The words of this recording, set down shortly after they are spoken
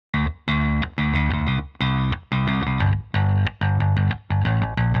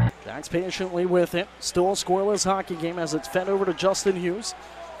Jacks patiently with it. Still a scoreless hockey game as it's fed over to Justin Hughes.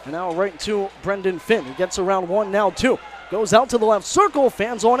 And now right to Brendan Finn. He gets around one, now two. Goes out to the left circle.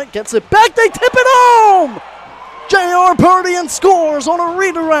 Fans on it. Gets it back. They tip it home! J.R. Purdy scores on a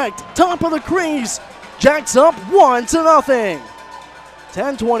redirect. Top of the crease. Jacks up 1-0.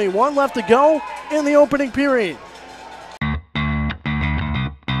 10:21 left to go in the opening period.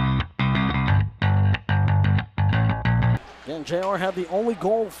 Again, JR had the only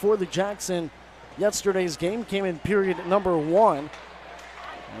goal for the Jacks in yesterday's game. Came in period number 1.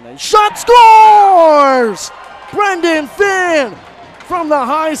 And a shot scores! Brendan Finn from the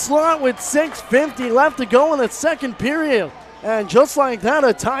high slot with 6:50 left to go in the second period. And just like that,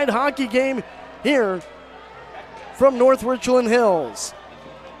 a tied hockey game here from North Richland Hills.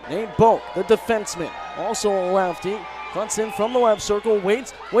 Nate Boak, the defenseman, also a lefty, cuts in from the left circle,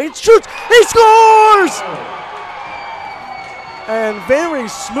 waits, shoots, he scores! And very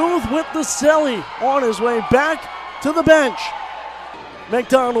smooth with the celly on his way back to the bench.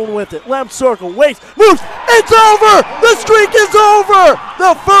 McDonald with it, left circle, waits, moves, it's over! The streak is over!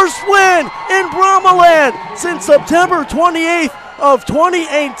 The first win in Brahmaland since September 28th of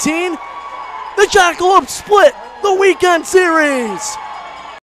 2018. The Jackalopes split the weekend series.